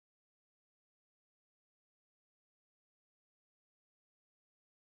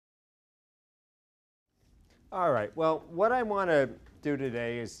All right, well, what I want to do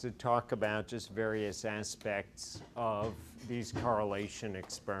today is to talk about just various aspects of these correlation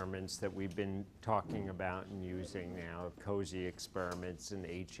experiments that we've been talking about and using now, COSY experiments and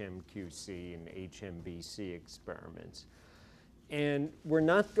HMQC and HMBC experiments. And we're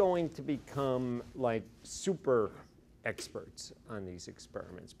not going to become like super experts on these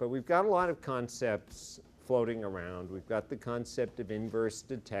experiments, but we've got a lot of concepts floating around. We've got the concept of inverse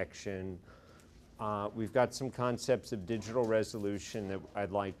detection. We've got some concepts of digital resolution that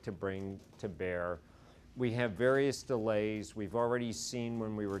I'd like to bring to bear. We have various delays. We've already seen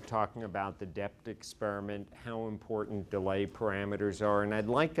when we were talking about the depth experiment how important delay parameters are, and I'd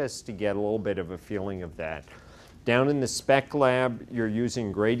like us to get a little bit of a feeling of that. Down in the spec lab, you're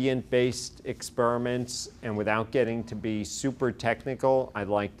using gradient-based experiments, and without getting to be super technical, I'd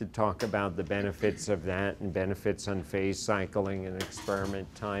like to talk about the benefits of that and benefits on phase cycling and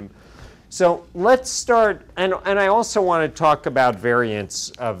experiment time. So let's start, and I also want to talk about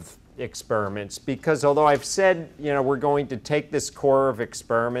variants of experiments, because although I've said, we're going to take this core of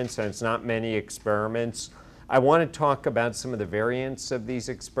experiments, and it's not many experiments, I want to talk about some of the variants of these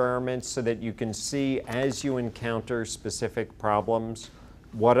experiments so that you can see, as you encounter specific problems,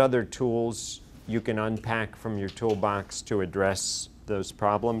 what other tools you can unpack from your toolbox to address those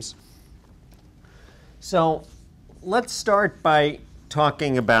problems. So let's start by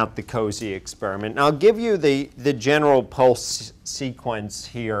talking about the COSY experiment. And I'll give you the general pulse sequence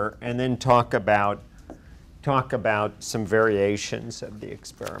here and then talk about some variations of the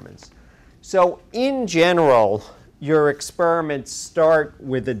experiments. So in general, your experiments start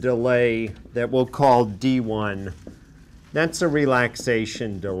with a delay that we'll call D1. That's a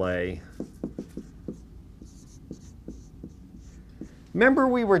relaxation delay. Remember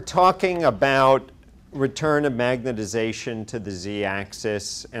we were talking about return of magnetization to the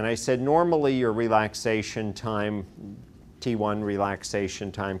z-axis, and I said normally your relaxation time, T1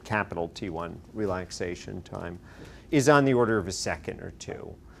 relaxation time, capital T1 relaxation time, is on the order of a second or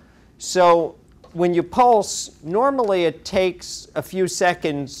two. So when you pulse, normally it takes a few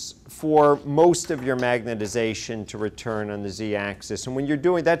seconds for most of your magnetization to return on the z-axis, and when you're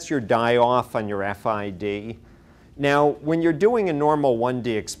doing, that's your die-off on your FID. Now, when you're doing a normal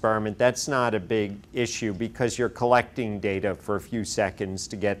 1D experiment, that's not a big issue because you're collecting data for a few seconds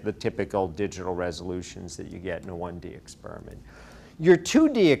to get the typical digital resolutions that you get in a 1D experiment. Your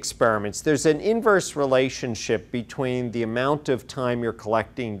 2D experiments, there's an inverse relationship between the amount of time you're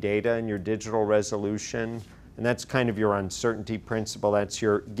collecting data and your digital resolution, and that's kind of your uncertainty principle. That's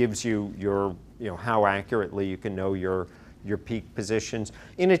gives you your, how accurately you can know your peak positions.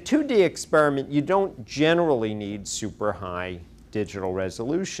 In a 2D experiment, you don't generally need super high digital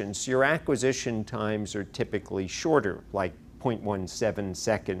resolutions. Your acquisition times are typically shorter, like 0.17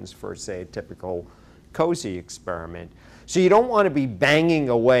 seconds for, say, a typical COSY experiment. So you don't want to be banging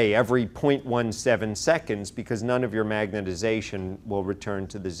away every 0.17 seconds because none of your magnetization will return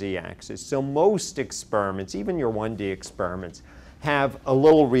to the z-axis. So most experiments, even your 1D experiments, have a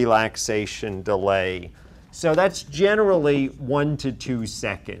little relaxation delay. So that's generally 1 to 2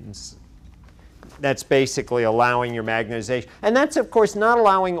 seconds. That's basically allowing your magnetization. And that's, of course, not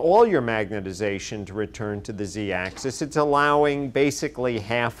allowing all your magnetization to return to the z-axis. It's allowing basically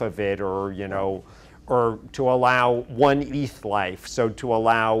half of it, or, or to allow 1 ETH life, so to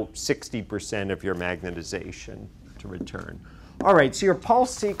allow 60% of your magnetization to return. All right, so your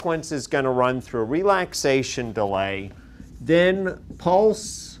pulse sequence is going to run through a relaxation delay, then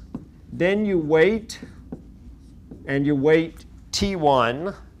pulse, then you wait, and you wait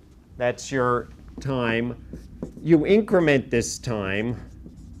T1, that's your time. You increment this time,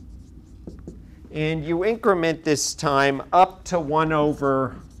 and you increment this time up to 1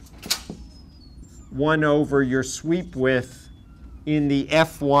 over your sweep width in the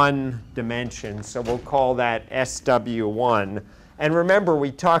F1 dimension. So we'll call that SW1. And remember,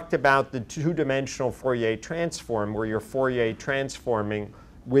 we talked about the two-dimensional Fourier transform, where you're Fourier transforming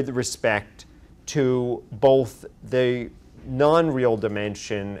with respect to both the non-real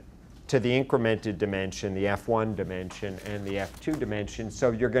dimension to the incremented dimension, the F1 dimension, and the F2 dimension.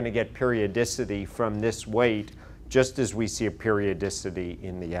 So you're going to get periodicity from this weight, just as we see a periodicity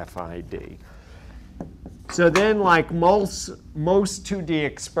in the FID. So then, like most 2D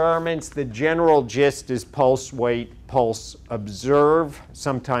experiments, the general gist is pulse wait, pulse observe,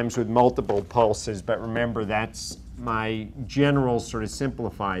 sometimes with multiple pulses, but remember that's my general sort of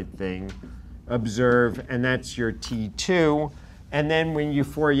simplified thing. Observe, and that's your T2. And then when you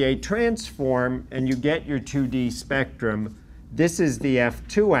Fourier transform and you get your 2D spectrum, this is the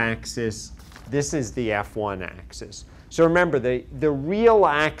F2 axis, this is the F1 axis. So remember, the real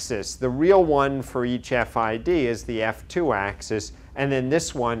axis, the real one for each FID is the F2 axis, and then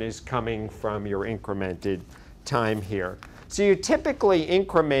this one is coming from your incremented time here. So you typically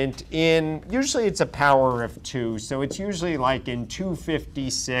increment in, usually it's a power of 2, so it's usually like in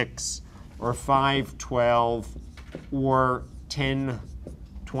 256 or 512 or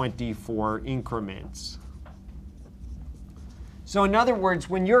 1024 increments. So in other words,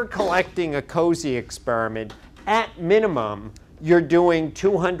 when you're collecting a COSY experiment, at minimum, you're doing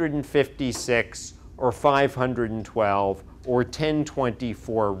 256 or 512 or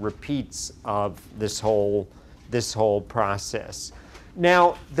 1024 repeats of this whole process.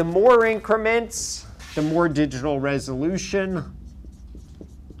 Now, the more increments, the more digital resolution.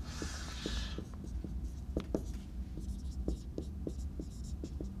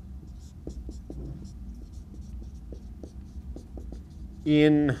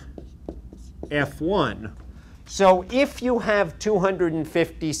 In F1. So if you have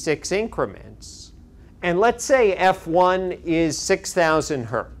 256 increments, and let's say F1 is 6,000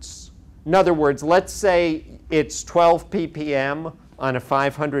 hertz. In other words, let's say it's 12 ppm on a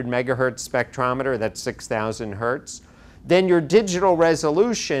 500 megahertz spectrometer, that's 6,000 hertz. Then your digital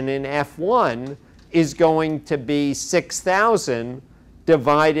resolution in F1 is going to be 6,000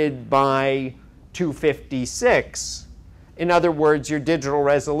 divided by 256. In other words, your digital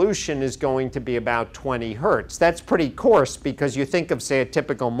resolution is going to be about 20 hertz. That's pretty coarse because you think of, say, a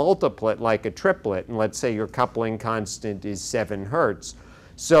typical multiplet like a triplet, and let's say your coupling constant is 7 hertz.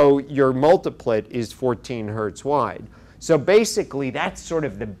 So your multiplet is 14 hertz wide. So basically, that's sort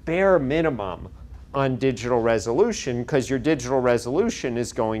of the bare minimum on digital resolution, because your digital resolution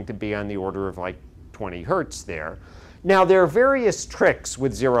is going to be on the order of like 20 hertz there. Now, there are various tricks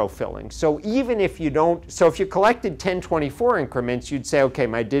with zero filling. So even if you don't, so if you collected 1024 increments, you'd say, okay,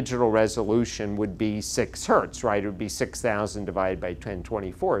 my digital resolution would be 6 hertz, right? It would be 6,000 divided by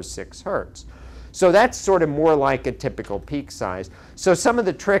 1024 is 6 hertz. So that's sort of more like a typical peak size. So some of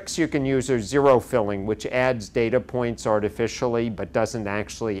the tricks you can use are zero filling, which adds data points artificially but doesn't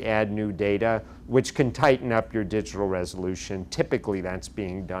actually add new data, which can tighten up your digital resolution. Typically, that's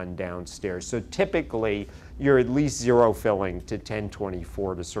being done downstairs. So typically, you're at least zero filling to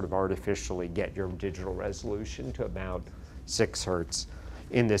 1024 to sort of artificially get your digital resolution to about 6 hertz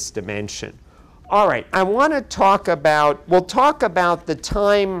in this dimension. All right, I want to talk about, we'll talk about the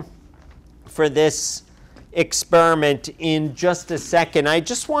time for this experiment in just a second. I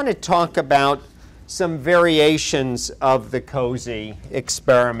just want to talk about some variations of the COSY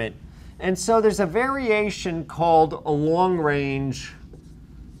experiment. And so there's a variation called a long-range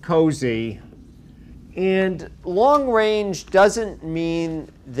COSY. And long range doesn't mean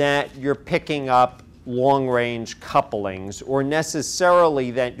that you're picking up long-range couplings or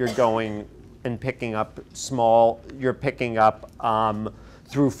necessarily that you're going and picking up you're picking up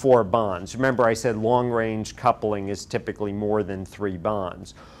through 4 bonds. Remember, I said long-range coupling is typically more than 3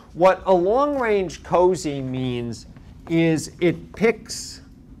 bonds. What a long-range COSY means is it picks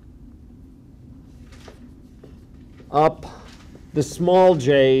up the small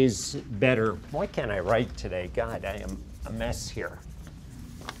j's better. Why can't I write today? God, I am a mess here.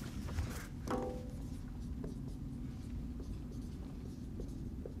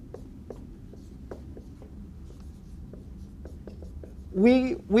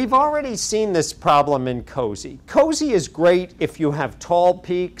 We've already seen this problem in COSY. COSY is great if you have tall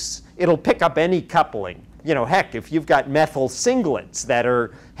peaks. It'll pick up any coupling. You know, heck, if you've got methyl singlets that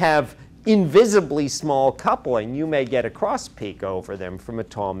have invisibly small coupling, you may get a cross peak over them from a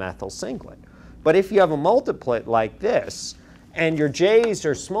tall methyl singlet. But if you have a multiplet like this, and your J's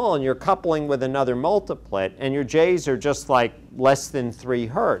are small, and you're coupling with another multiplet, and your J's are just like less than 3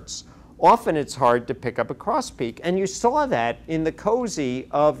 hertz, often it's hard to pick up a cross peak. And you saw that in the COSY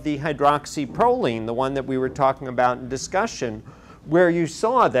of the hydroxyproline, the one that we were talking about in discussion, where you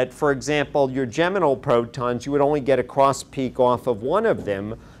saw that, for example, your geminal protons, you would only get a cross peak off of one of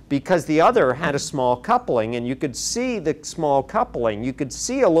them because the other had a small coupling, and you could see the small coupling. You could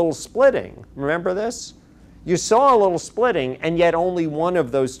see a little splitting. Remember this? You saw a little splitting, and yet only one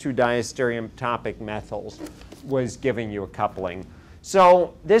of those 2 diastereotopic methyls was giving you a coupling.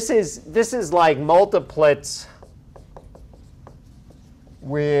 So this is like multiplets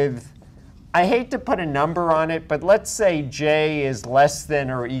with, I hate to put a number on it, but let's say J is less than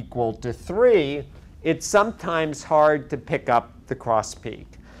or equal to 3. It's sometimes hard to pick up the cross peak.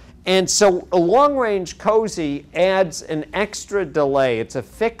 And so a long-range COSY adds an extra delay. It's a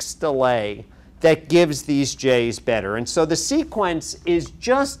fixed delay that gives these J's better. And so the sequence is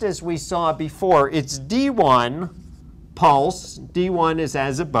just as we saw before. It's D1, pulse. D1 is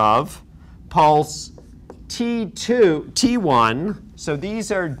as above. Pulse, T2, T1, so these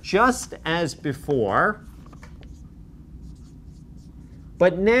are just as before.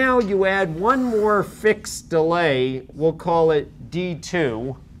 But now you add one more fixed delay, we'll call it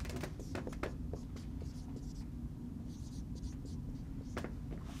D2.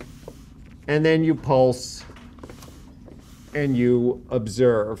 And then you pulse and you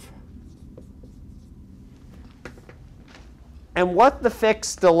observe. And what the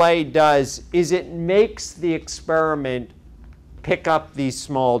fixed delay does is it makes the experiment pick up these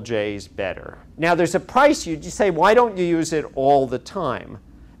small j's better. Now there's a price. You say, why don't you use it all the time?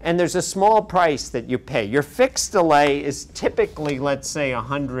 And there's a small price that you pay. Your fixed delay is typically, let's say,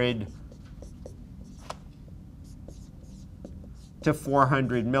 100 to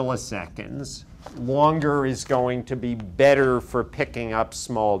 400 milliseconds. Longer is going to be better for picking up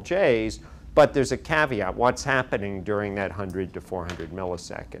small j's, but there's a caveat. What's happening during that 100 to 400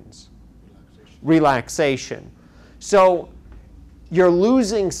 milliseconds? Relaxation. So you're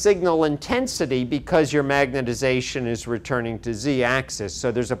losing signal intensity because your magnetization is returning to z-axis. So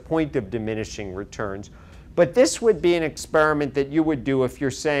there's a point of diminishing returns. But this would be an experiment that you would do if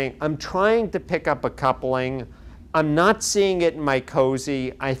you're saying, I'm trying to pick up a coupling. I'm not seeing it in my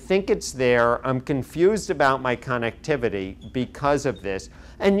COSY. I think it's there. I'm confused about my connectivity because of this.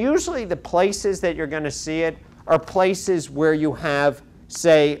 And usually the places that you're going to see it are places where you have,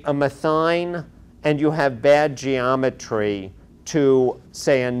 say, a methine and you have bad geometry to,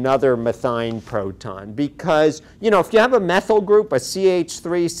 say, another methine proton. Because, you know, if you have a methyl group, a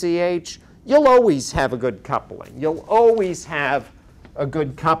CH3CH, you'll always have a good coupling. You'll always have a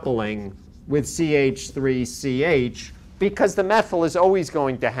good coupling with CH3CH because the methyl is always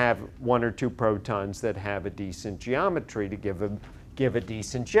going to have one or two protons that have a decent geometry to give a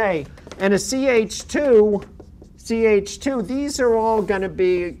decent J. And a CH2, these are all going to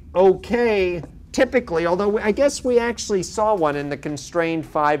be okay typically, although I guess we actually saw one in the constrained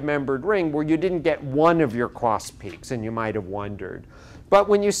 5-membered ring where you didn't get one of your cross peaks, and you might have wondered. But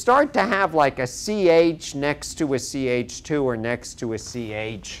when you start to have like a CH next to a CH2 or next to a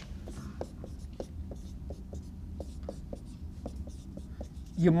CH,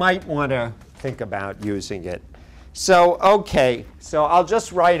 you might want to think about using it. So, okay, so I'll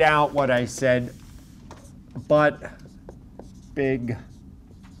just write out what I said, but big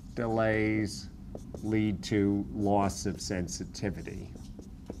delays lead to loss of sensitivity.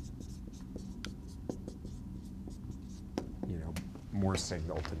 You know, more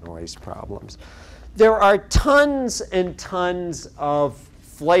signal to noise problems. There are tons and tons of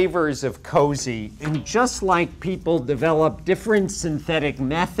flavors of COSY, and just like people develop different synthetic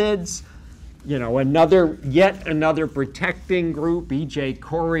methods, you know, yet another protecting group. E.J.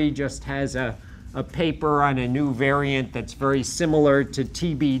 Corey just has a paper on a new variant that's very similar to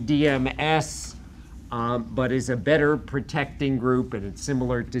TBDMS, but is a better protecting group, and it's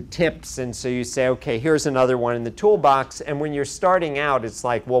similar to TIPS. And so you say, okay, here's another one in the toolbox. And when you're starting out, it's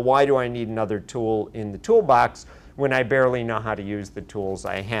like, well, why do I need another tool in the toolbox when I barely know how to use the tools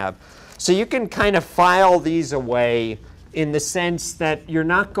I have? So you can kind of file these away in the sense that you're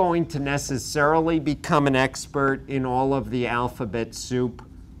not going to necessarily become an expert in all of the alphabet soup.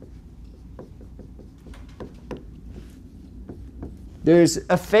 There's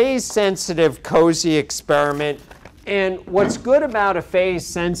a phase-sensitive COSY experiment. And what's good about a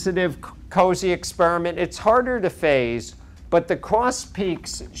phase-sensitive COSY experiment, it's harder to phase, but the cross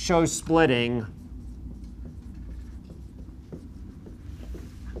peaks show splitting.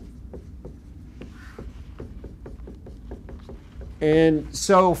 And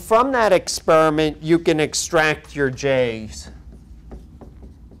so from that experiment, you can extract your J's.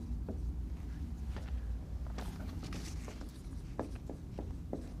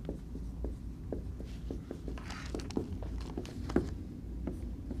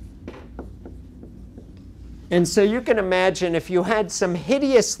 And so you can imagine if you had some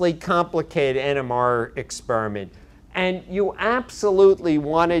hideously complicated NMR experiment, and you absolutely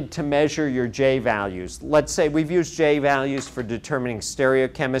wanted to measure your J values. Let's say we've used J values for determining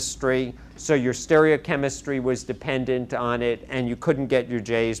stereochemistry. So your stereochemistry was dependent on it, and you couldn't get your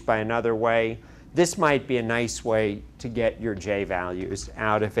J's by another way. This might be a nice way to get your J values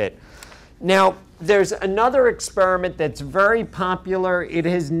out of it. Now, there's another experiment that's very popular. It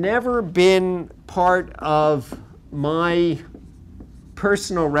has never been part of my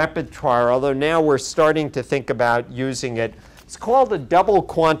personal repertoire, although now we're starting to think about using it. It's called a double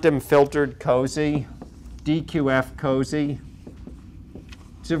quantum filtered COSY, DQF COSY.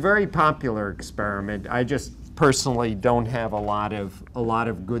 It's a very popular experiment. I just personally don't have a lot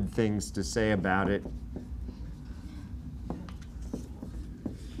of good things to say about it.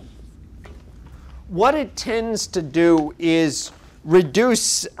 what it tends to do is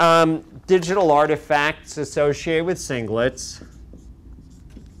reduce digital artifacts associated with singlets.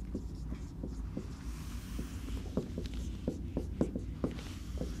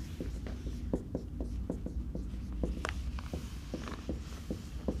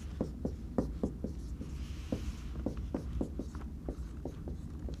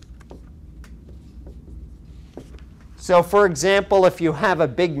 So for example, if you have a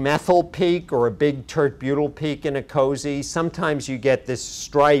big methyl peak or a big tert-butyl peak in a COSY, sometimes you get this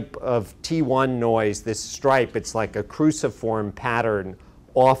stripe of T1 noise, this stripe. It's like a cruciform pattern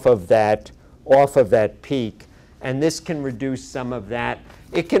off of that peak. And this can reduce some of that.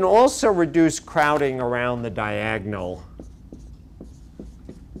 It can also reduce crowding around the diagonal.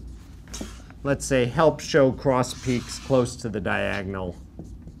 Let's say help show cross peaks close to the diagonal.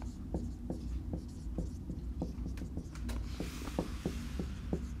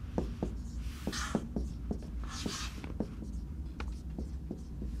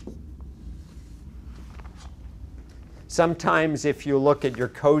 Sometimes if you look at your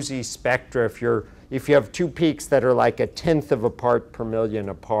COSY spectra, if you have two peaks that are like 1/10 of a part per million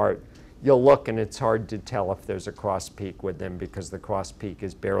apart, you'll look and it's hard to tell if there's a cross peak with them because the cross peak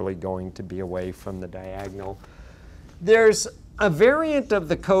is barely going to be away from the diagonal. There's a variant of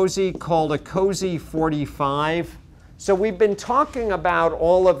the COSY called a COSY 45. So we've been talking about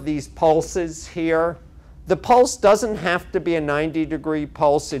all of these pulses here. The pulse doesn't have to be a 90-degree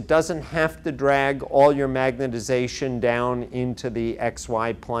pulse. It doesn't have to drag all your magnetization down into the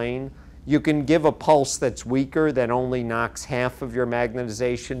XY plane. You can give a pulse that's weaker that only knocks half of your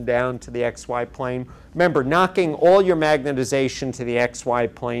magnetization down to the XY plane. Remember, knocking all your magnetization to the XY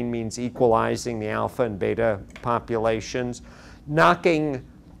plane means equalizing the alpha and beta populations. Giving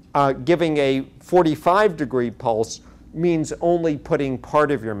a 45-degree pulse means only putting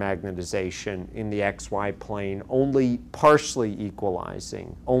part of your magnetization in the XY plane, only partially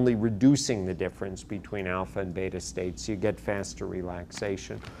equalizing, only reducing the difference between alpha and beta states. You get faster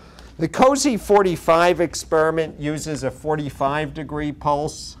relaxation. The COSY 45 experiment uses a 45-degree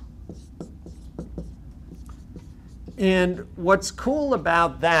pulse. And what's cool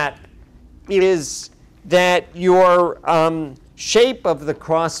about that is that your shape of the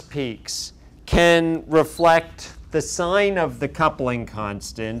cross peaks can reflect the sign of the coupling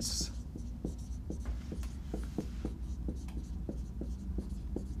constants.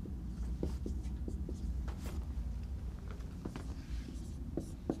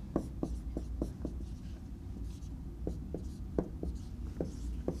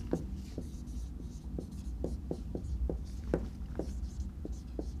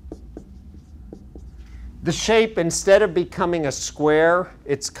 The shape, instead of becoming a square,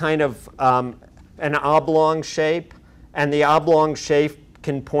 it's kind of an oblong shape, and the oblong shape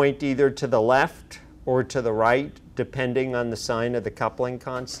can point either to the left or to the right, depending on the sign of the coupling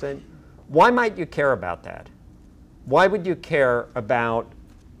constant. Why might you care about that? Why would you care about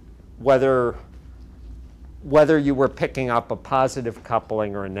whether you were picking up a positive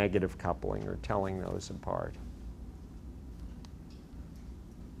coupling or a negative coupling or telling those apart?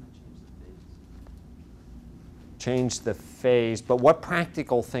 Change the phase, but what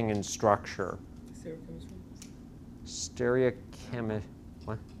practical thing in structure? Stereochemistry.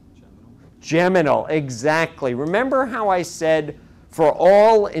 What? Geminal, exactly. Remember how I said for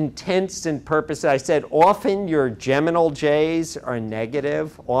all intents and purposes, I said often your geminal J's are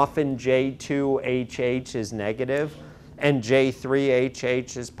negative. Often J2HH is negative and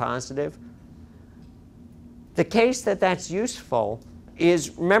J3HH is positive. The case that that's useful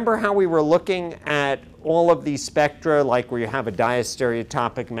is, remember how we were looking at all of these spectra, like where you have a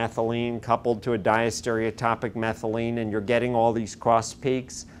diastereotopic methylene coupled to a diastereotopic methylene and you're getting all these cross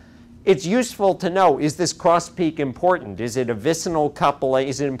peaks? It's useful to know, is this cross peak important? Is it a vicinal coupling?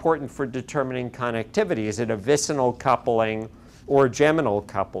 Is it important for determining connectivity? Is it a vicinal coupling or geminal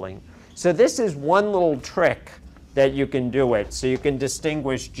coupling? So this is one little trick that you can do it. So you can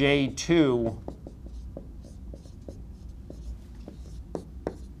distinguish J2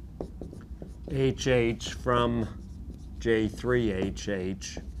 HH from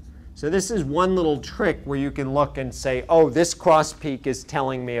J3HH. So this is one little trick where you can look and say, oh, this cross peak is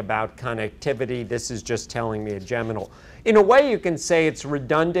telling me about connectivity. This is just telling me a geminal. In a way, you can say it's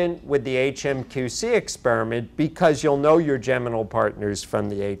redundant with the HMQC experiment because you'll know your geminal partners from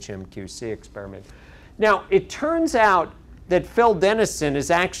the HMQC experiment. Now, it turns out that Phil Dennison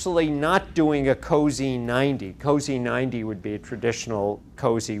is actually not doing a COSY 90. COSY 90 would be a traditional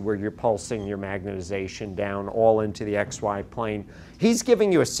COSY where you're pulsing your magnetization down all into the XY plane. He's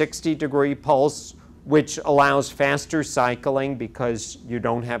giving you a 60-degree pulse which allows faster cycling because you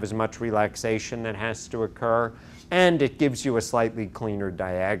don't have as much relaxation that has to occur, and it gives you a slightly cleaner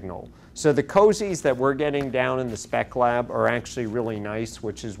diagonal. So the COSYs that we're getting down in the spec lab are actually really nice,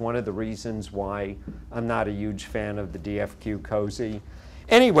 which is one of the reasons why I'm not a huge fan of the DFQ COSY.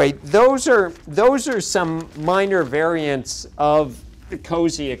 Anyway, those are some minor variants of the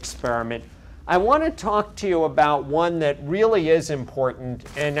COSY experiment. I want to talk to you about one that really is important,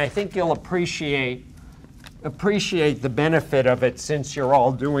 and I think you'll appreciate the benefit of it since you're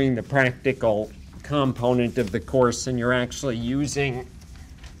all doing the practical component of the course and you're actually using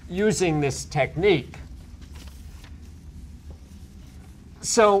this technique.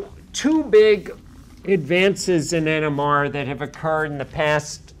 So two big advances in NMR that have occurred in the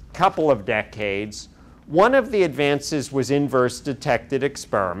past couple of decades. One of the advances was inverse detected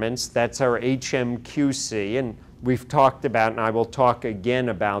experiments. That's our HMQC, and we've talked about, and I will talk again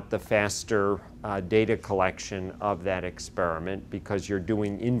about the faster data collection of that experiment because you're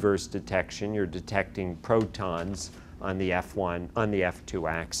doing inverse detection. You're detecting protons on the F1, on the F2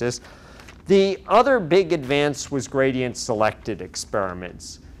 axis. The other big advance was gradient selected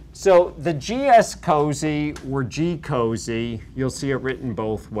experiments. So the GS COSY or G COSY, you'll see it written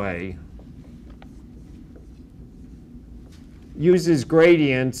both ways, uses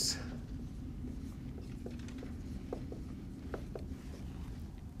gradients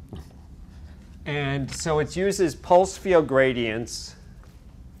and so it uses pulse field gradients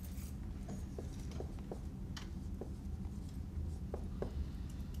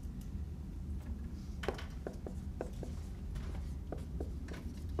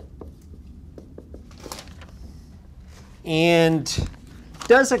and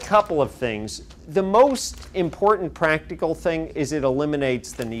does a couple of things. The most important practical thing is it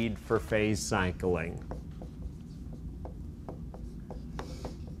eliminates the need for phase cycling.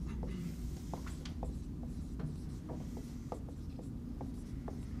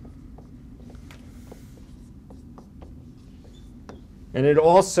 And it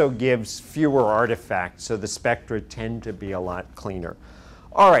also gives fewer artifacts, so the spectra tend to be a lot cleaner.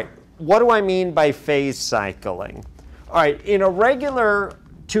 All right, what do I mean by phase cycling? All right, in a regular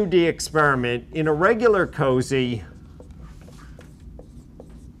 2D experiment, in a regular COSY,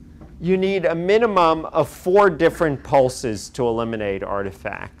 you need a minimum of 4 different pulses to eliminate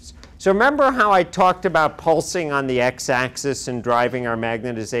artifacts. So remember how I talked about pulsing on the x-axis and driving our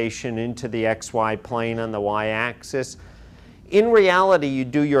magnetization into the xy plane on the y-axis? In reality, you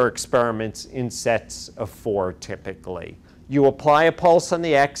do your experiments in sets of 4 typically. You apply a pulse on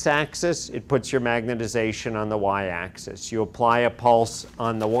the x-axis, it puts your magnetization on the y-axis. You apply a pulse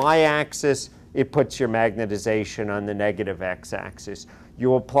on the y-axis, it puts your magnetization on the negative x-axis.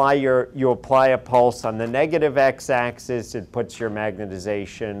 You apply a pulse on the negative x-axis, it puts your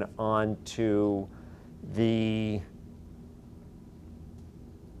magnetization onto the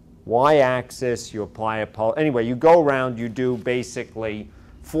y-axis. You apply a pulse. Anyway, you go around, you do basically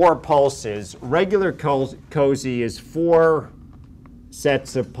 4 pulses. Regular COSY is 4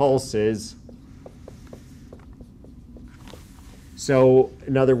 sets of pulses. So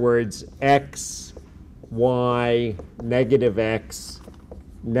in other words, x, y, negative x,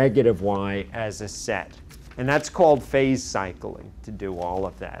 negative y as a set. And that's called phase cycling to do all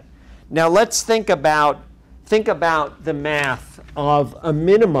of that. Now let's think about the math of a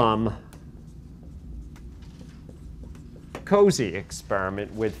minimum COSY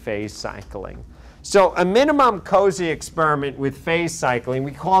experiment with phase cycling. So a minimum COSY experiment with phase cycling,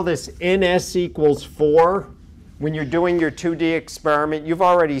 we call this NS equals 4. When you're doing your 2D experiment, you've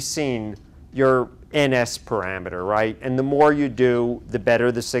already seen your NS parameter, right? And the more you do, the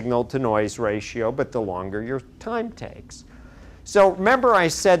better the signal-to-noise ratio, but the longer your time takes. So remember I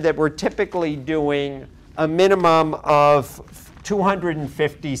said that we're typically doing a minimum of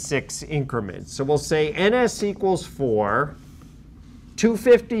 256 increments. So we'll say NS equals 4,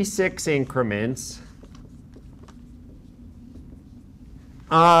 256 increments.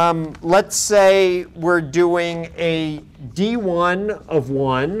 Let's say we're doing a D1 of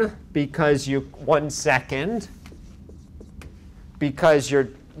 1 because 1 second, because you're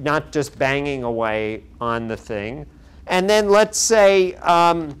not just banging away on the thing. And then let's say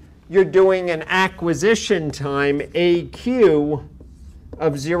you're doing an acquisition time, AQ,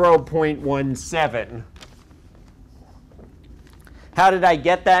 of 0.17. How did I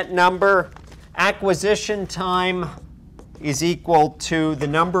get that number? Acquisition time is equal to the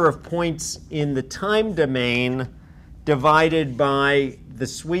number of points in the time domain divided by the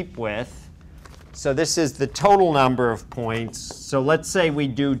sweep width. So this is the total number of points. So let's say we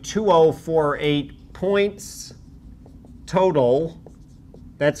do 2048 points total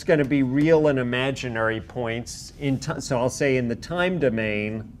That's going to be real and imaginary points. So I'll say in the time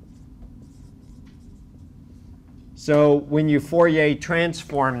domain. So when you Fourier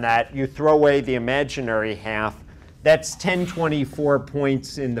transform that, you throw away the imaginary half. That's 1024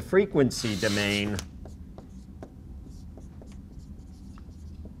 points in the frequency domain.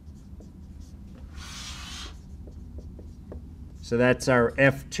 So that's our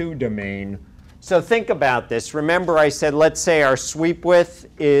F2 domain. So think about this. Remember I said, let's say our sweep width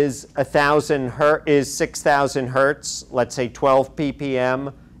is 6,000 hertz, let's say 12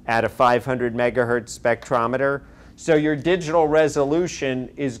 ppm at a 500 megahertz spectrometer. So your digital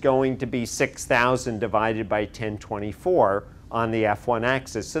resolution is going to be 6,000 divided by 1024 on the F1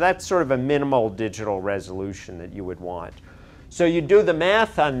 axis. So that's sort of a minimal digital resolution that you would want. So you do the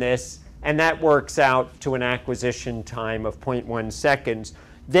math on this, and that works out to an acquisition time of 0.1 seconds.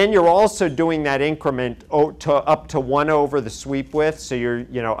 Then you're also doing that increment up to 1 over the sweep width. So you're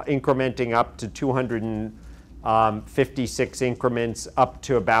incrementing up to 256 increments up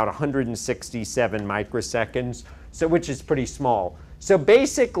to about 167 microseconds, so which is pretty small. So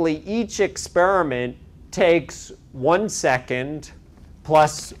basically, each experiment takes 1 second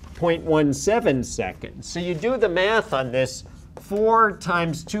plus 0.17 seconds. So you do the math on this. 4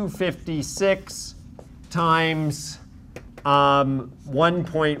 times 256 times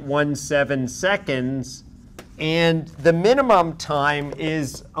 1.17 seconds, and the minimum time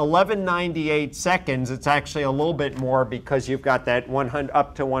is 1198 seconds. It's actually a little bit more because you've got that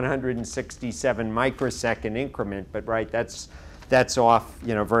up to 167 microsecond increment, but right, that's off,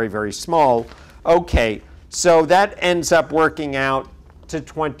 very, very small. Okay, so that ends up working out to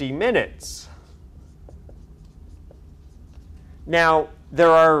 20 minutes. Now, there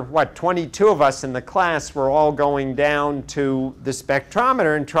are, 22 of us in the class. We're all going down to the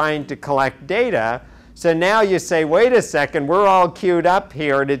spectrometer and trying to collect data. So now you say, wait a second, we're all queued up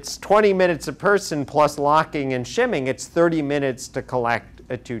here, and it's 20 minutes a person plus locking and shimming. It's 30 minutes to collect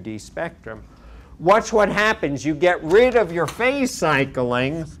a 2D spectrum. Watch what happens. You get rid of your phase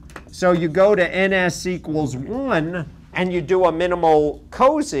cycling. So you go to NS equals 1, and you do a minimal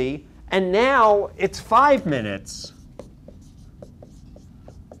COSY, and now it's 5 minutes.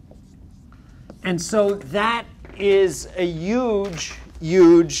 And so that is a huge,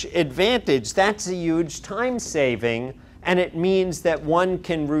 huge advantage. That's a huge time saving, and it means that one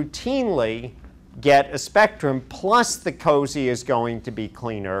can routinely get a spectrum, plus the COSY is going to be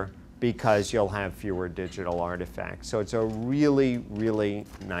cleaner because you'll have fewer digital artifacts. So it's a really, really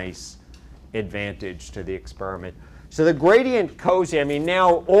nice advantage to the experiment. So the gradient COSY,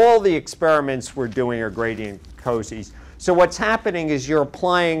 now all the experiments we're doing are gradient COSYs. So what's happening is you're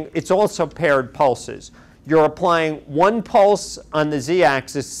applying, it's also paired pulses. You're applying one pulse on the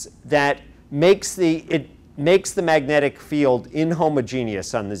z-axis that makes the magnetic field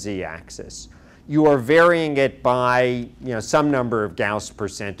inhomogeneous on the z-axis. You are varying it by some number of Gauss per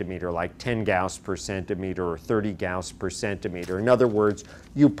centimeter, like 10 Gauss per centimeter or 30 Gauss per centimeter. In other words,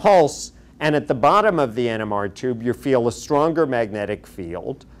 you pulse, and at the bottom of the NMR tube, you feel a stronger magnetic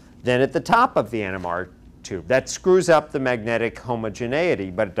field than at the top of the NMR tube. That screws up the magnetic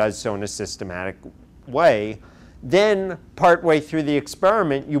homogeneity, but it does so in a systematic way. Then, partway through the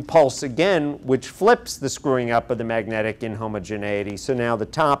experiment, you pulse again, which flips the screwing up of the magnetic inhomogeneity. So now the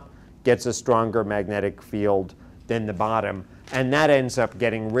top gets a stronger magnetic field than the bottom. And that ends up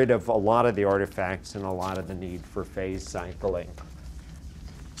getting rid of a lot of the artifacts and a lot of the need for phase cycling.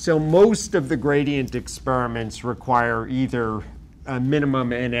 So most of the gradient experiments require either a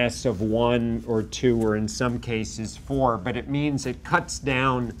minimum NS of 1 or 2, or in some cases 4, but it means it cuts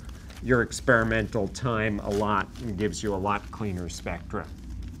down your experimental time a lot and gives you a lot cleaner spectra.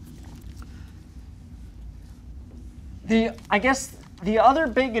 I guess the other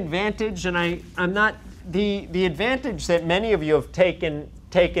big advantage, and I'm not, the advantage that many of you have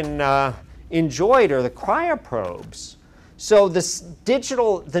enjoyed are the cryoprobes. So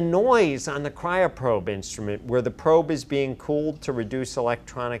the noise on the cryoprobe instrument, where the probe is being cooled to reduce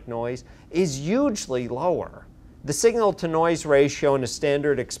electronic noise, is hugely lower. The signal-to-noise ratio in a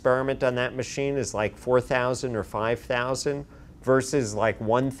standard experiment on that machine is like 4,000 or 5,000 versus like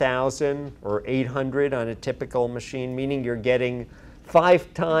 1,000 or 800 on a typical machine, meaning you're getting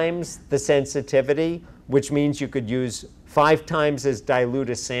 5 times the sensitivity, which means you could use 5 times as dilute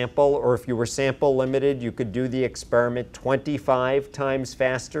a sample, or if you were sample limited, you could do the experiment 25 times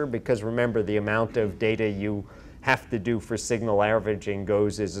faster, because remember, the amount of data you have to do for signal averaging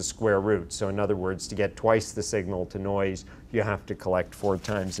goes as a square root. So in other words, to get twice the signal to noise, you have to collect 4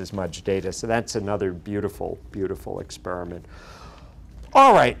 times as much data. So that's another beautiful, beautiful experiment.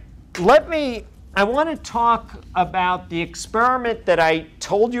 All right, let me I want to talk about the experiment that I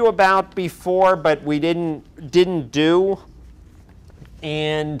told you about before, but we didn't do.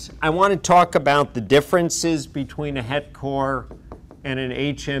 And I want to talk about the differences between a het core and an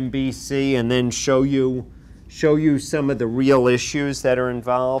HMBC, and then show you some of the real issues that are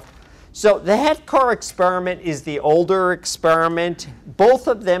involved. So the het core experiment is the older experiment. Both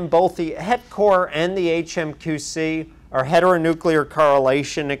of them, both the het core and the HMQC, are heteronuclear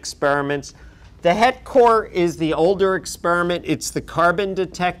correlation experiments. The het core is the older experiment. It's the carbon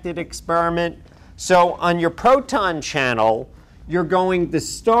detected experiment. So on your proton channel, you're going to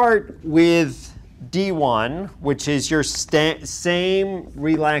start with D1, which is your same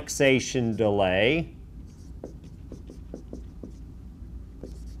relaxation delay,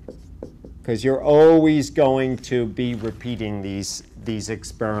 because you're always going to be repeating these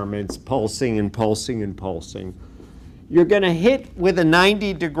experiments, pulsing and pulsing and pulsing. You're going to hit with a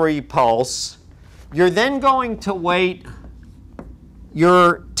 90-degree pulse. You're then going to wait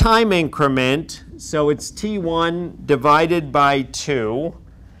your time increment, so it's T1 divided by 2.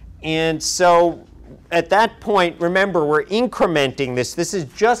 And so at that point, remember, we're incrementing this. This is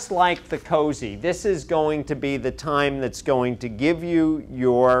just like the COSY. This is going to be the time that's going to give you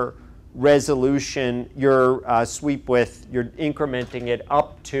your resolution, your sweep width. You're incrementing it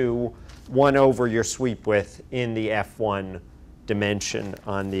up to 1 over your sweep width in the F1 dimension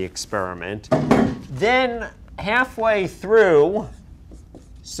on the experiment. Then halfway through,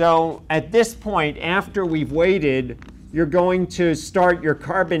 so at this point, after we've waited, you're going to start your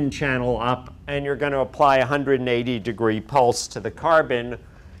carbon channel up, and you're going to apply a 180-degree pulse to the carbon.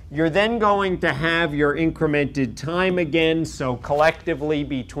 You're then going to have your incremented time again. So collectively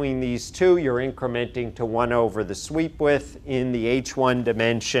between these two, you're incrementing to 1 over the sweep width in the H1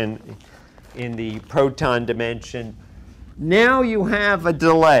 dimension, in the proton dimension. Now you have a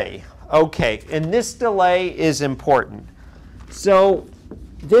delay. OK, and this delay is important. So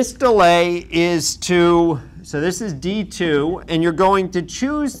this delay is so this is D2, and you're going to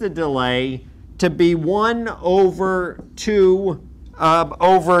choose the delay to be 1 over 2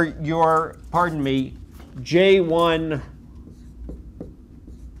 over your, pardon me, J1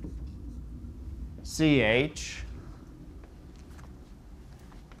 CH.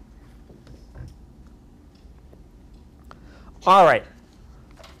 All right.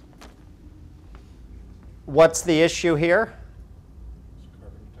 What's the issue here?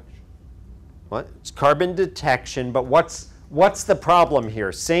 What? It's carbon detection, but what's the problem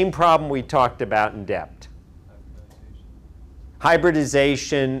here? Same problem we talked about in depth.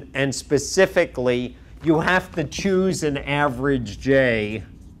 Hybridization, and specifically, you have to choose an average J.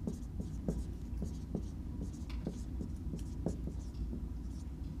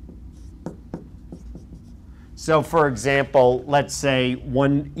 So for example, let's say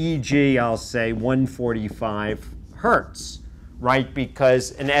I'll say 145 hertz, right?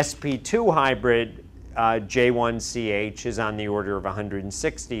 Because an sp2 hybrid J1CH is on the order of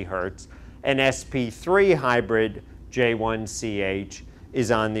 160 hertz. An sp3 hybrid J1CH is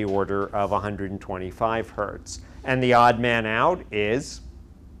on the order of 125 hertz. And the odd man out is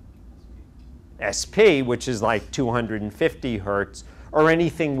SP, which is like 250 hertz, or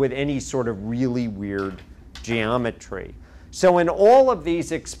anything with any sort of really weird geometry. So in all of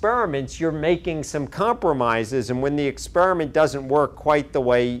these experiments, you're making some compromises, and when the experiment doesn't work quite the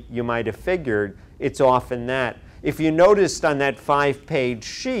way you might have figured, it's often that. If you noticed on that 5-page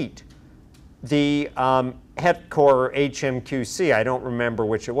sheet, the het core HMQC, I don't remember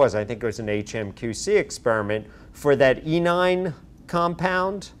which it was, I think it was an HMQC experiment, for that E9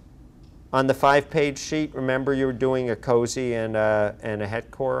 compound on the 5-page sheet. Remember you were doing a COSY and a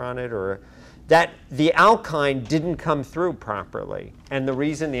het core on it? Or that the alkyne didn't come through properly. And the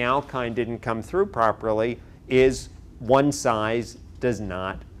reason the alkyne didn't come through properly is one size does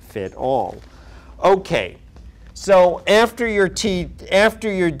not fit all. OK, so after your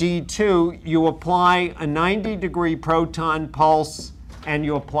D2, you apply a 90-degree proton pulse, and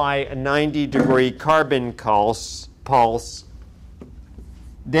you apply a 90-degree carbon pulse.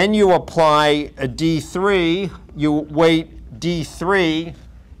 Then you apply a D3. You wait D3.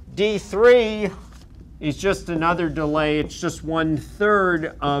 D3 is just another delay. It's just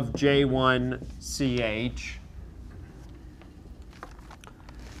 1/3 of J1CH.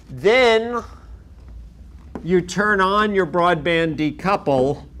 Then you turn on your broadband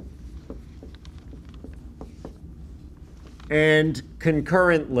decouple, and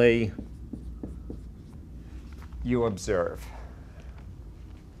concurrently you observe.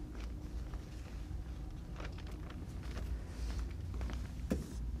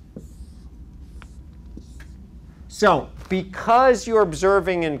 So because you're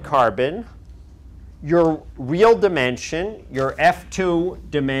observing in carbon, your real dimension, your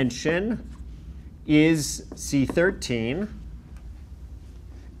F2 dimension, is C13.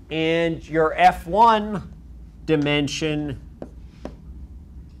 And your F1 dimension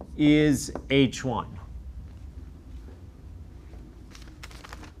is H1.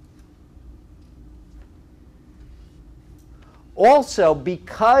 Also,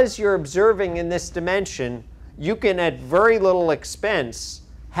 because you're observing in this dimension, you can, at very little expense,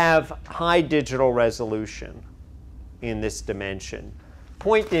 have high digital resolution in this dimension.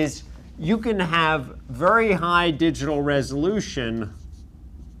 Point is, you can have very high digital resolution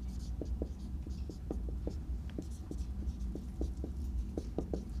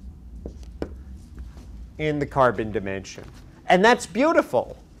in the carbon dimension. And that's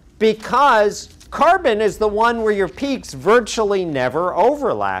beautiful, because carbon is the one where your peaks virtually never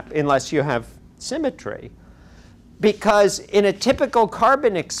overlap unless you have symmetry. Because in a typical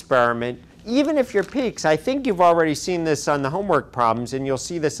carbon experiment, even if your peaks, I think you've already seen this on the homework problems, and you'll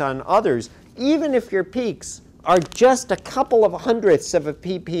see this on others, even if your peaks are just a couple of hundredths of a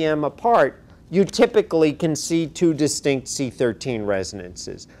ppm apart, you typically can see two distinct C13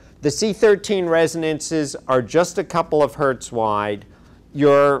 resonances. The C13 resonances are just a couple of hertz wide.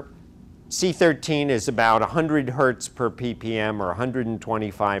 Your C13 is about 100 hertz per ppm or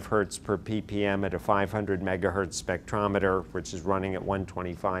 125 hertz per ppm at a 500 megahertz spectrometer, which is running at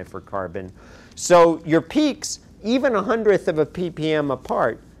 125 for carbon. So your peaks, even a hundredth of a ppm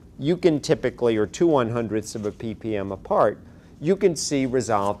apart, you can typically, or 2/100ths of a ppm apart, you can see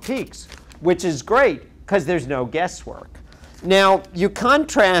resolved peaks, which is great because there's no guesswork. Now, you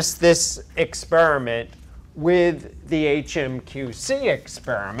contrast this experiment with the HMQC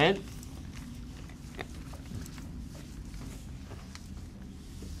experiment.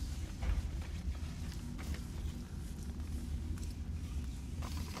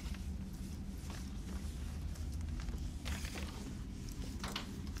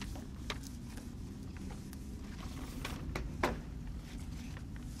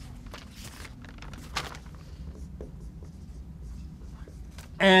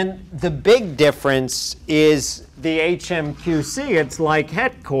 And the big difference is the HMQC. It's like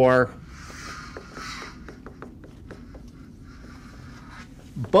het core,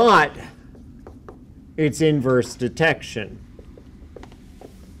 but it's inverse detection.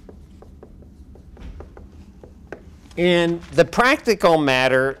 And the practical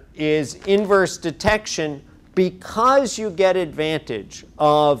matter is inverse detection because you get advantage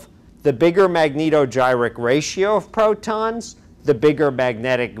of the bigger magnetogyric ratio of protons, the bigger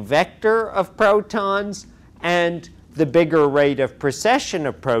magnetic vector of protons, and the bigger rate of precession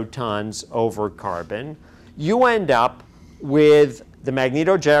of protons over carbon. You end up with the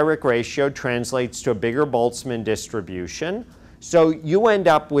magnetogyric ratio translates to a bigger Boltzmann distribution. So you end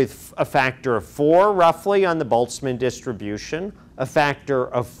up with a factor of 4 roughly on the Boltzmann distribution, a factor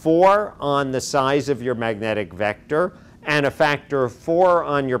of 4 on the size of your magnetic vector, and a factor of 4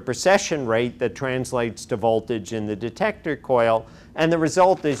 on your precession rate that translates to voltage in the detector coil. And the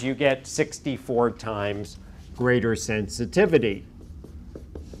result is you get 64 times greater sensitivity.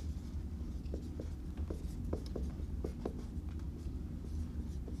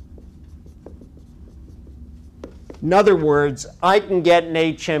 In other words, I can get an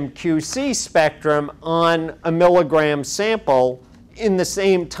HMQC spectrum on a milligram sample in the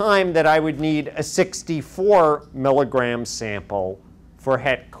same time that I would need a 64 milligram sample for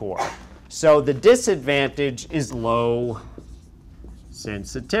het core. So the disadvantage is low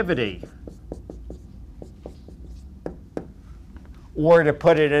sensitivity. Or to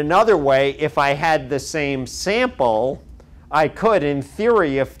put it another way, if I had the same sample, I could, in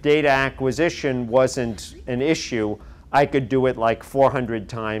theory, if data acquisition wasn't an issue, I could do it like 400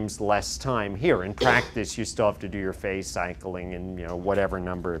 times less time. Here, in practice, you still have to do your phase cycling in whatever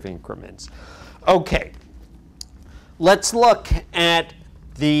number of increments. Okay, let's look at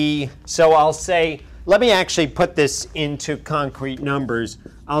so I'll say, let me actually put this into concrete numbers.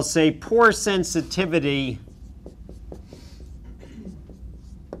 I'll say poor sensitivity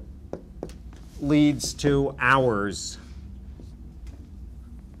leads to hours.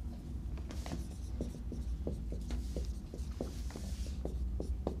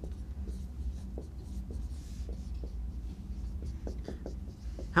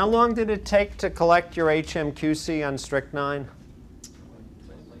 How long did it take to collect your HMQC on strychnine?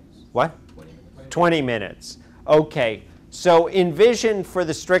 20 minutes. What? 20 minutes. Okay. So envision for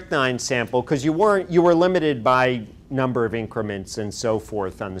the strychnine sample, because you were limited by number of increments and so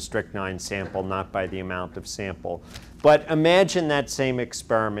forth on the strychnine sample, not by the amount of sample. But imagine that same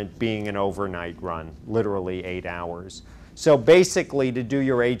experiment being an overnight run, literally 8 hours. So basically, to do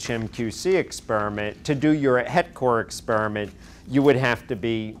your HMQC experiment, to do your het core experiment, you would have to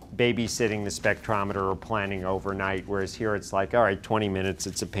be babysitting the spectrometer or planning overnight, whereas here it's like, all right, 20 minutes,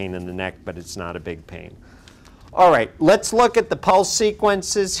 it's a pain in the neck, but it's not a big pain. All right, let's look at the pulse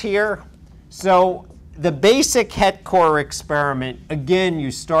sequences here. So the basic het core experiment, again, you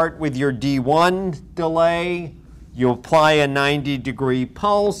start with your D1 delay. You apply a 90-degree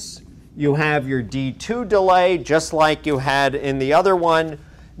pulse. You have your D2 delay, just like you had in the other one.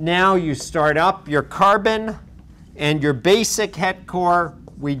 Now you start up your carbon. And your basic het core,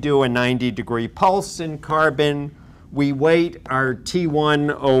 we do a 90-degree pulse in carbon. We wait our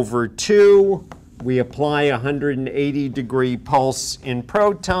T1 over 2. We apply a 180-degree pulse in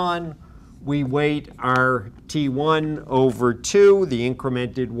proton. We wait our T1 over 2, the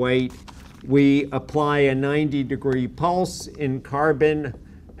incremented wait. We apply a 90-degree pulse in carbon.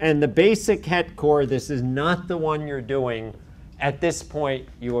 And the basic het core, this is not the one you're doing. At this point,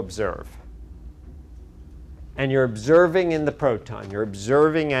 you observe. And you're observing in the proton. You're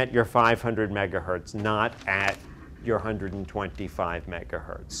observing at your 500 megahertz, not at your 125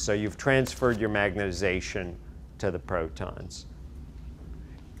 megahertz. So you've transferred your magnetization to the protons.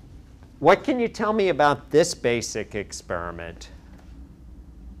 What can you tell me about this basic experiment?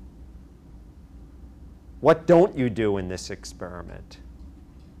 What don't you do in this experiment?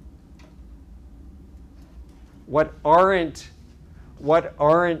 What aren't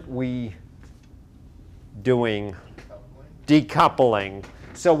we doing? Decoupling.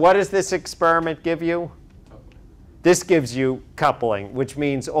 So what does this experiment give you? This gives you coupling, which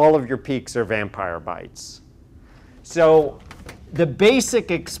means all of your peaks are vampire bites. So the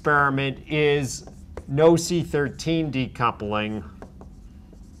basic experiment is no C13 decoupling.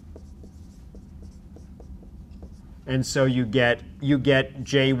 And so you get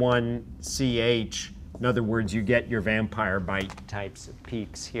J1CH. In other words, you get your vampire bite types of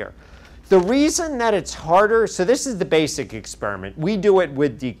peaks here. The reason that it's harder, so this is the basic experiment. We do it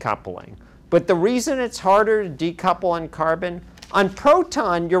with decoupling. But the reason it's harder to decouple on carbon, on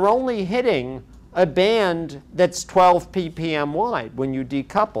proton, you're only hitting a band that's 12 ppm wide when you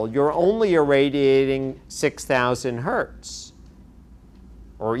decouple. You're only irradiating 6,000 hertz,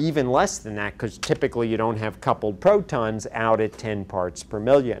 or even less than that, because typically you don't have coupled protons out at 10 parts per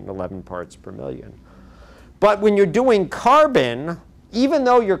million, 11 parts per million. But when you're doing carbon, even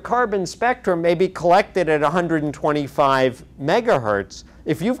though your carbon spectrum may be collected at 125 megahertz,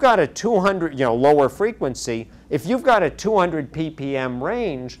 if you've got a 200, lower frequency, if you've got a 200 ppm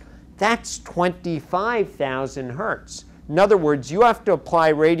range, that's 25,000 hertz. In other words, you have to apply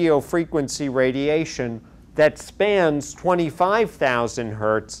radio frequency radiation that spans 25,000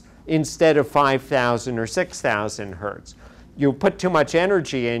 hertz instead of 5,000 or 6,000 hertz. You put too much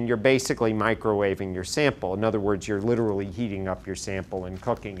energy in, you're basically microwaving your sample. In other words, you're literally heating up your sample and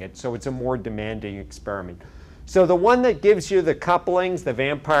cooking it. So it's a more demanding experiment. So the one that gives you the couplings, the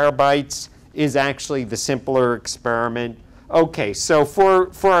vampire bites, is actually the simpler experiment. OK, so for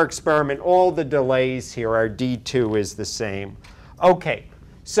our experiment, all the delays here, our D2 is the same. OK,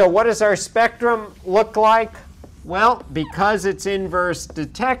 so what does our spectrum look like? Well, because it's inverse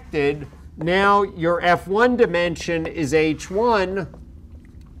detected, now your F1 dimension is H1.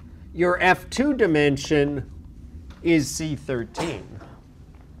 Your F2 dimension is C13.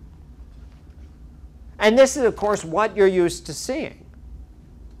 And this is, of course, what you're used to seeing.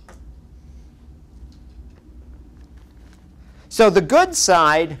 So the good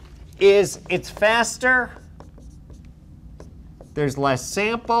side is it's faster. There's less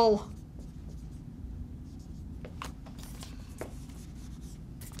sample.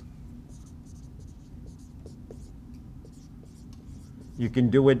 You can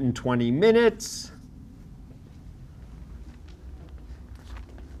do it in 20 minutes.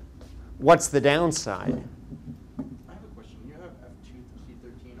 What's the downside? I have a question. You have F2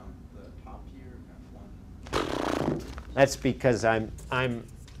 through C13 on the top here, F1. That's because I'm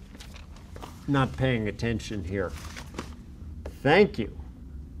not paying attention here. Thank you.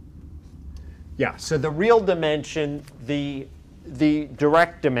 Yeah, so the real dimension, the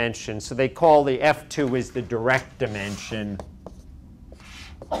direct dimension, so they call the F2 is the direct dimension.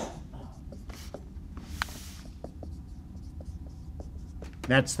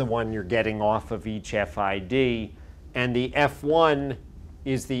 That's the one you're getting off of each FID. And the F1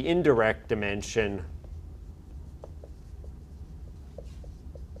 is the indirect dimension.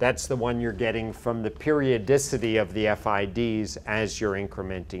 That's the one you're getting from the periodicity of the FIDs as you're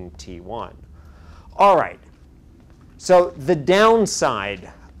incrementing T1. All right. So the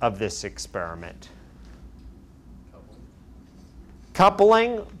downside of this experiment.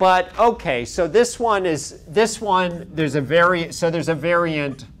 decoupling, but okay, so this one, there's a variant, so there's a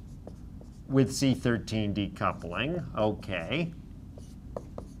variant with C13 decoupling, okay.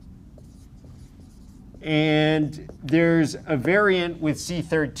 And there's a variant with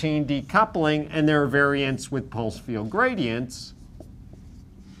C13 decoupling, and there are variants with pulse field gradients,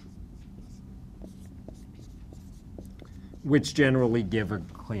 which generally give a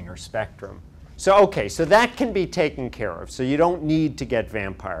cleaner spectrum. So okay, so that can be taken care of. So you don't need to get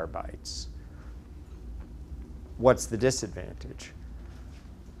vampire bites. What's the disadvantage?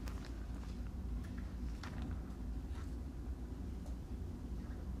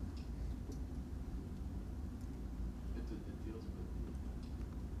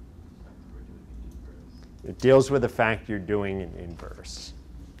 It deals with the fact you're doing an inverse.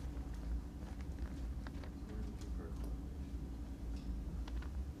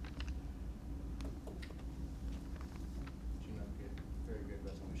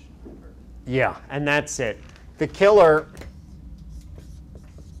 Yeah, and that's it. The killer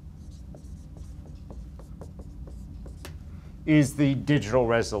is the digital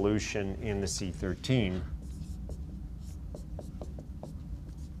resolution in the C13.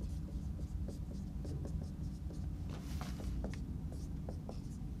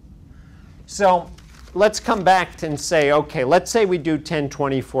 So let's come back and say, okay, let's say we do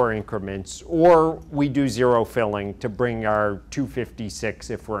 1024 increments, or we do zero filling to bring our 256,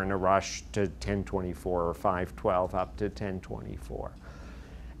 if we're in a rush, to 1024, or 512 up to 1024.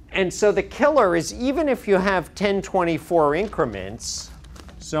 And so the killer is, even if you have 1024 increments,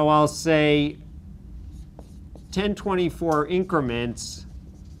 so I'll say 1024 increments,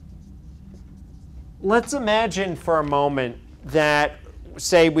 let's imagine for a moment that,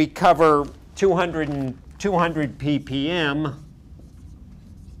 say, we cover 200 ppm.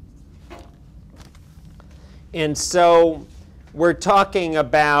 And so we're talking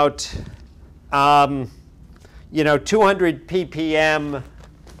about, 200 ppm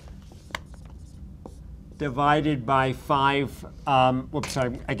divided by 5. Whoops, I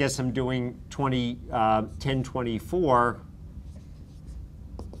guess I'm doing 1024.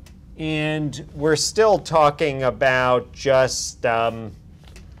 And we're still talking about just,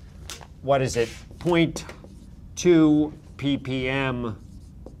 what is it, 0.2 ppm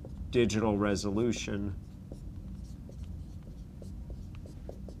digital resolution.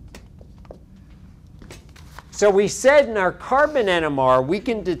 So we said in our carbon NMR, we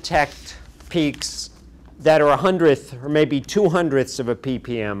can detect peaks that are 100th or maybe 200ths of a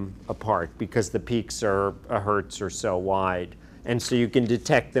ppm apart, because the peaks are a hertz or so wide. And so you can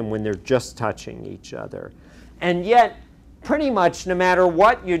detect them when they're just touching each other. And yet, pretty much no matter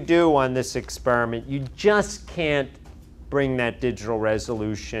what you do on this experiment, you just can't bring that digital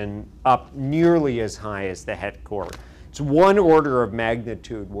resolution up nearly as high as the het core. It's 1 order of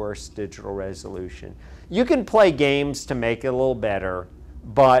magnitude worse digital resolution. You can play games to make it a little better,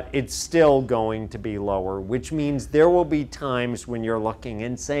 but it's still going to be lower, which means there will be times when you're looking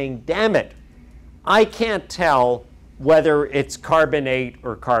and saying, damn it, I can't tell whether it's carbon 8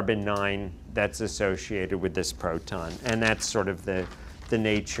 or carbon 9 that's associated with this proton. And that's sort of the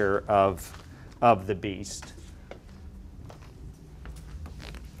nature of the beast.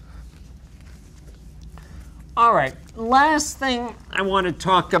 All right, last thing I want to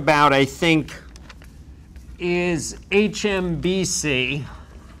talk about, I think, is HMBC.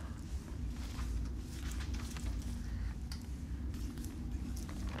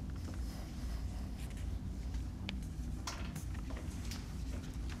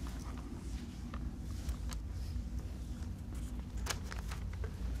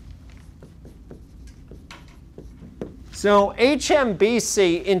 So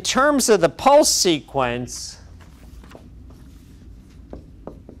HMBC, in terms of the pulse sequence,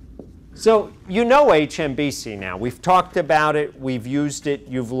 so you know HMBC now. We've talked about it. We've used it.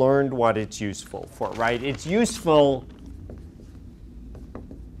 You've learned what it's useful for, right? It's useful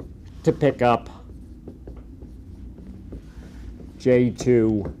to pick up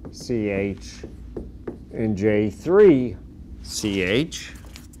J2CH and J3CH.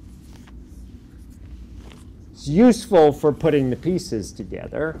 It's useful for putting the pieces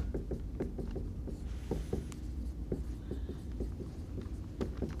together.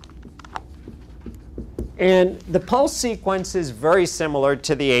 And the pulse sequence is very similar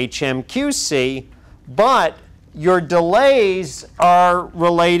to the HMQC, but your delays are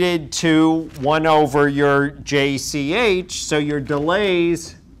related to 1 over your JCH. So your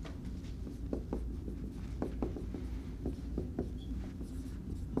delays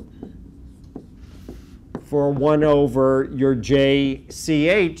for 1 over your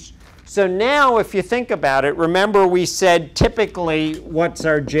JCH. So now if you think about it, remember we said typically what's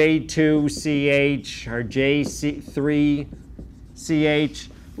our J2CH, our J3CH?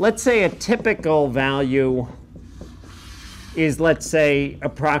 Let's say a typical value is, let's say,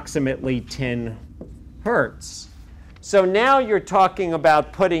 approximately 10 hertz. So now you're talking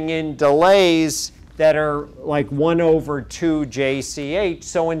about putting in delays that are like 1/2 JCH.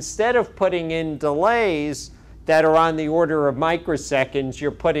 So instead of putting in delays that are on the order of microseconds,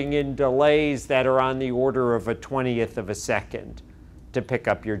 you're putting in delays that are on the order of a 20th of a second to pick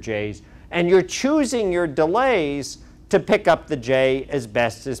up your J's. And you're choosing your delays to pick up the J as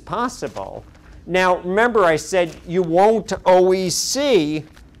best as possible. Now, remember I said you won't always see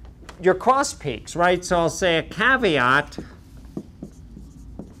your cross peaks, right? So I'll say a caveat,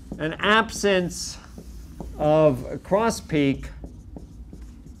 an absence of a cross peak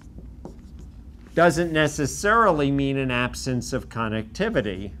doesn't necessarily mean an absence of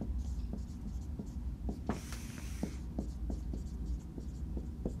connectivity.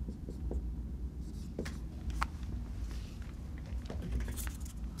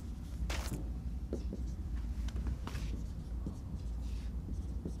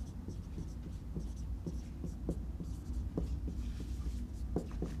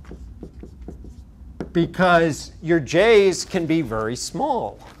 Because your J's can be very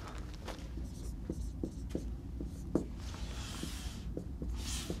small.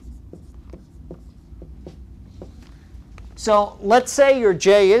 So let's say your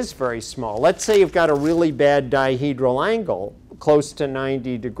J is very small. Let's say you've got a really bad dihedral angle, close to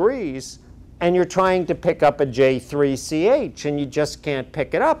 90 degrees, and you're trying to pick up a J3CH, and you just can't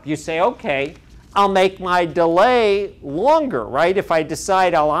pick it up. You say, OK, I'll make my delay longer, right? If I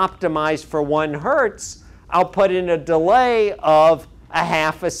decide I'll optimize for 1 hertz, I'll put in a delay of a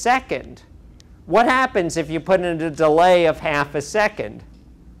half a second. What happens if you put in a delay of half a second?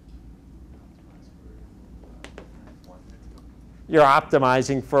 You're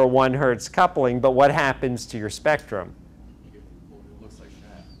optimizing for a 1 hertz coupling, but what happens to your spectrum?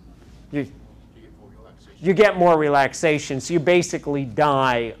 You get more relaxation, so you basically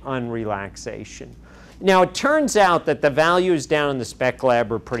die on relaxation. Now, it turns out that the values down in the spec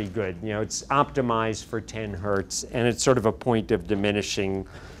lab are pretty good. You know, it's optimized for 10 hertz, and it's sort of a point of diminishing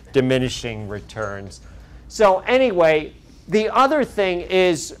returns. So anyway, the other thing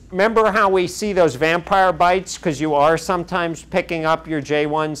is, remember how we see those vampire bites because you are sometimes picking up your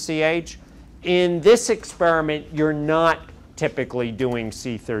J1CH? In this experiment, you're not typically doing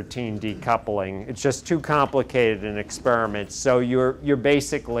C13 decoupling. It's just too complicated an experiment. So you're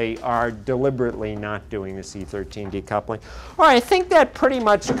basically are deliberately not doing the C13 decoupling. All right, I think that pretty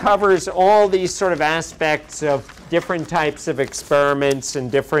much covers all these sort of aspects of different types of experiments and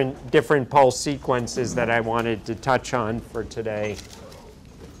different pulse sequences that I wanted to touch on for today.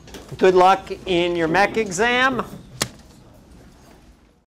 Good luck in your mech exam.